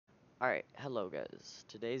Alright, hello guys.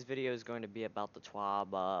 Today's video is going to be about the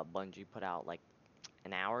TWAB Bungie put out like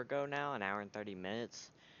an hour ago now, an hour and 30 minutes.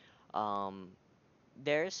 Um,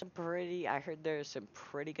 I heard there's some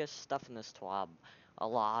pretty good stuff in this TWAB. A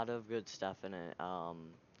lot of good stuff in it.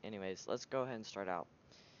 Anyways, let's go ahead and start out.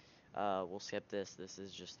 We'll skip this. This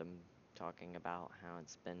is just them talking about how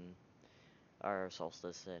it's been, our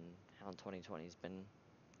solstice, and how 2020's been,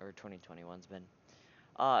 or 2021's been.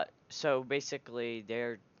 So basically,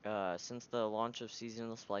 since the launch of Season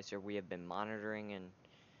of the Splicer, we have been monitoring and,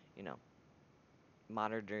 you know,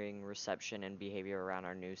 monitoring reception and behavior around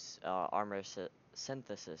our new armor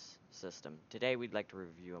synthesis system. Today, we'd like to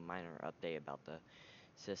review a minor update about the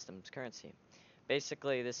system's currency.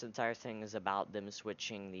 Basically, this entire thing is about them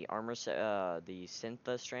switching the the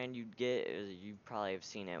syntha strand you'd get. You probably have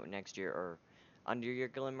seen it next year or under your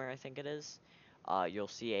glimmer, I think it is. You'll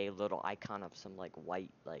see a little icon of some like white,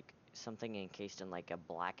 like something encased in like a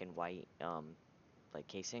black and white like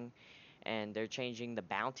casing, and they're changing the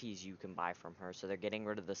bounties you can buy from her. So they're getting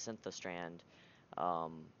rid of the syntha strand.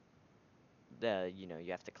 Um,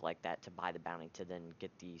 you have to collect that to buy the bounty to then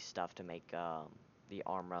get the stuff to make the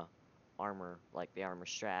armor like the armor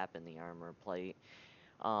strap and the armor plate.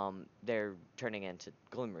 They're turning into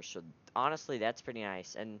glimmers. So honestly, that's pretty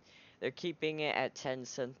nice, and they're keeping it at 10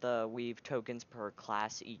 syntha weave tokens per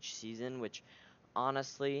class each season, which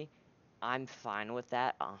honestly, I'm fine with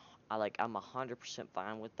that. I'm 100%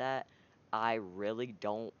 fine with that. I really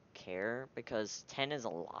don't care because 10 is a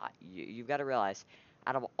lot. You've got to realize,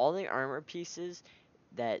 out of all the armor pieces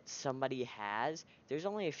that somebody has, there's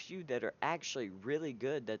only a few that are actually really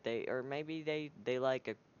good that or maybe they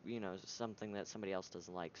like something that somebody else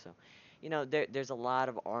doesn't like. So, there's a lot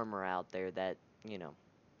of armor out there that, you know,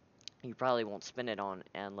 you probably won't spend it on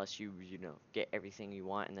unless you get everything you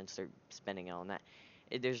want and then start spending it on that.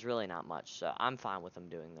 There's really not much, so I'm fine with them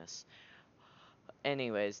doing this.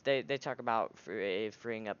 Anyways, they talk about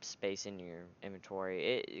freeing up space in your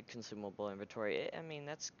inventory, consumable inventory. I mean,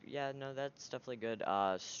 yeah, no, that's definitely good.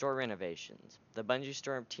 Store renovations. The Bungie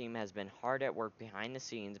Store team has been hard at work behind the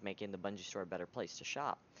scenes, making the Bungie Store a better place to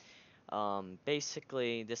shop.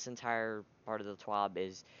 Basically, this entire part of the TWAB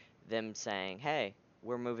is them saying, "Hey,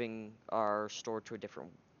 we're moving our store to a different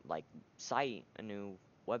like site, a new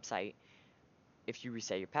website. If you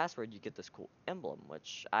reset your password, you get this cool emblem,"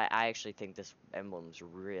 which I actually think this emblem's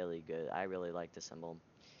really good. I really like this emblem.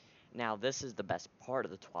 Now, this is the best part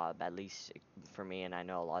of the TWAB, at least for me, and I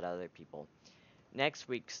know a lot of other people. Next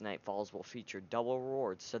week's Nightfalls will feature double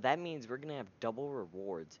rewards, so that means we're gonna have double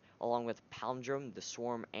rewards, along with Palindrome, the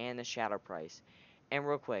Swarm, and the Shadow Price. And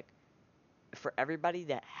real quick, for everybody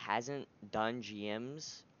that hasn't done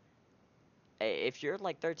GMs, if you're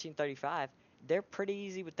like 1335, they're pretty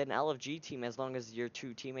easy with an LFG team as long as your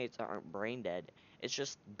two teammates aren't brain dead. It's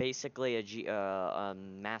just basically a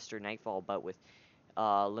Master Nightfall, but with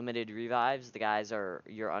limited revives. The guys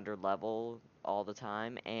you're under level all the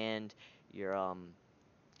time, and you're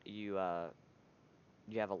you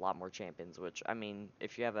you have a lot more champions. Which, I mean,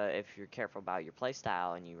 if you're careful about your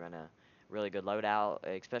playstyle and you run a really good loadout,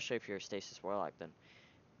 especially if you're a Stasis Warlock, then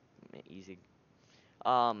easy.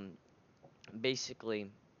 Um, Basically,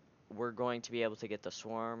 we're going to be able to get the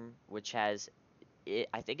Swarm, which has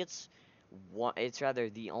I think it's one. It's rather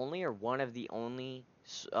the only or one of the only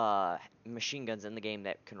machine guns in the game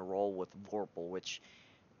that can roll with Vorpal, which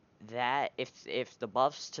that if the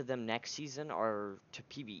buffs to them next season are to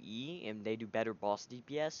PvE and they do better boss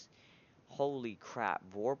DPS, holy crap,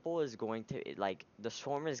 Vorpal is going to, like, the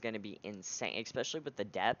Swarm is going to be insane, especially with the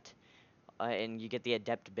Adept, and you get the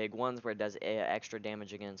Adept big ones where it does extra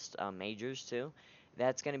damage against majors too.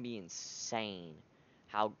 That's going to be insane.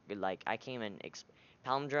 How, like, I came in,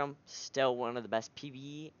 Palindrome, still one of the best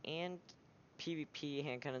PvE and PvP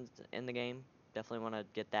hand cannons in the game. Definitely want to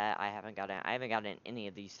get that. I haven't gotten any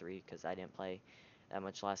of these three because I didn't play that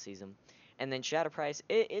much last season. And then Shadow Price,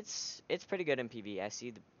 it's pretty good in PvE. I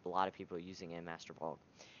see a lot of people using it in Master Vault.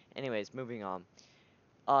 Anyways, moving on.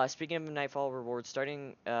 Speaking of Nightfall rewards,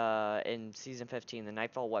 starting in Season 15, the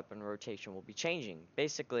Nightfall weapon rotation will be changing.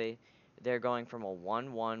 Basically, they're going from a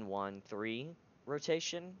 1-1-1-3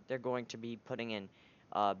 rotation. They're going to be putting in,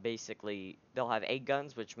 basically, they'll have 8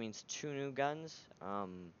 guns, which means 2 new guns,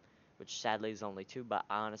 which sadly is only 2, but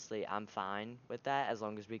honestly, I'm fine with that as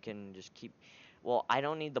long as we can just keep... Well, I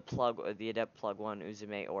don't need the plug, or the Adept Plug 1,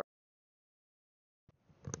 Uzume, or...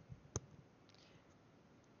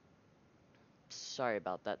 Sorry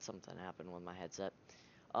about that, something happened with my headset.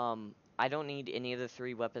 I don't need any of the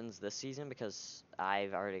 3 weapons this season because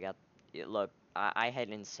I've already got. Look, I had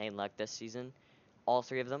insane luck this season. All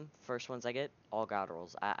 3 of them, first ones I get, all god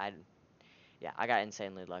rolls. Yeah, I got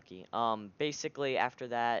insanely lucky. Basically after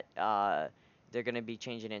that, they're gonna be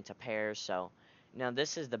changing into pairs. So now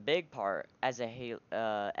this is the big part. As a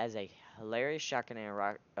hilarious shotgun and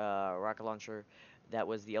rocket launcher, that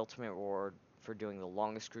was the ultimate reward for doing the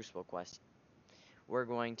longest Crucible quest. We're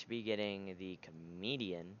going to be getting the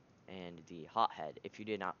comedian and the hothead. If you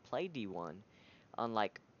did not play D1,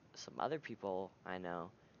 unlike some other people I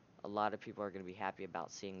know, a lot of people are going to be happy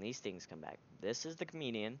about seeing these things come back. This is the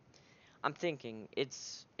comedian. I'm thinking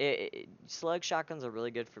slug shotguns are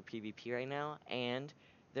really good for PvP right now, and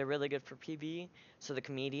they're really good for PvE. So the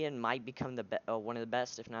comedian might become one of the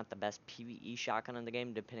best, if not the best, PvE shotgun in the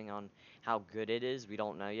game, depending on how good it is. We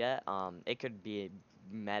don't know yet. It could be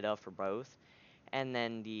meta for both. And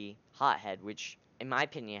then the hothead, which in my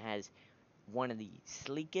opinion has one of the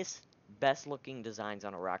sleekest, best looking designs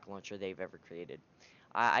on a rocket launcher they've ever created.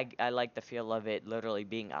 I like the feel of it literally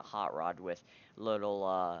being a hot rod with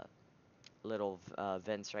little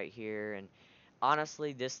vents right here. And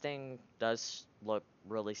honestly, this thing does look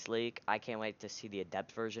really sleek. I can't wait to see the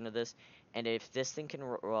adept version of this. And if this thing can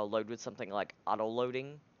load with something like auto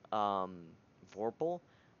loading, um, Vorpal,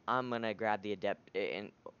 I'm gonna grab the adept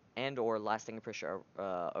and or lasting pressure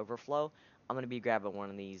overflow. I'm gonna be grabbing one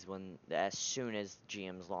of these when as soon as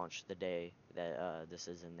GMs launch the day that this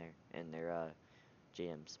is in their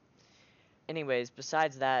GMs. Anyways,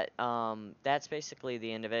 besides that, that's basically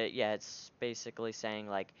the end of it. Yeah, it's basically saying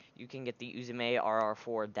like you can get the Uzume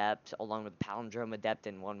RR4 Adept along with Palindrome Adept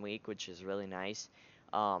in 1 week, which is really nice.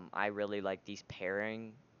 I really like this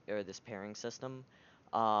pairing system.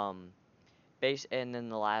 Um, and then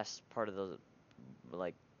the last part of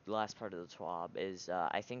like the last part of the TWAB is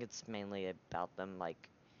I think it's mainly about them like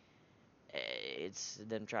it's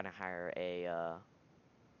them trying to hire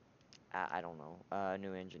I don't know, a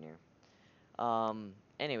new engineer.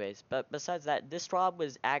 Anyways, but besides that, this TWAB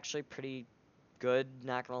was actually pretty good,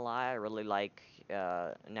 not gonna lie. I really like,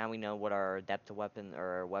 now we know what our adept weapon or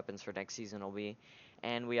our weapons for next season will be.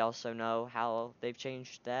 And we also know how they've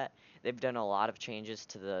changed that. They've done a lot of changes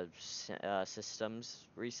to the systems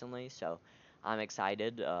recently, so I'm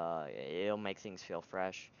excited. It'll make things feel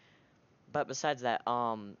fresh. But besides that,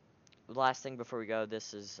 last thing before we go,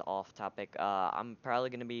 this is off topic. I'm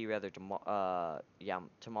probably gonna be rather tomorrow.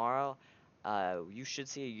 You should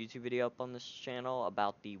see a YouTube video up on this channel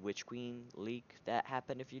about the Witch Queen leak that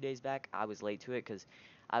happened a few days back. I was late to it because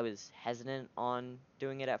I was hesitant on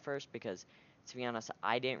doing it at first because, to be honest,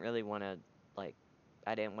 I didn't really want to like,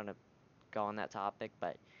 I didn't want to go on that topic,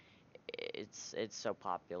 but it's so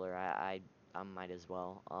popular. I might as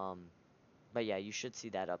well. But yeah, you should see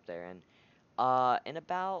that up there. And in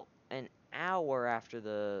about an hour after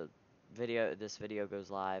this video goes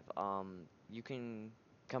live, you can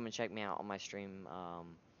come and check me out on my stream,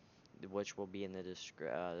 which will be in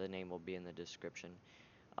the name will be in the description.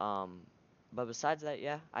 Um, but besides that,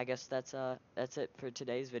 yeah, I guess that's it for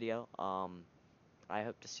today's video. I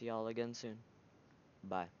hope to see y'all again soon.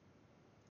 Bye.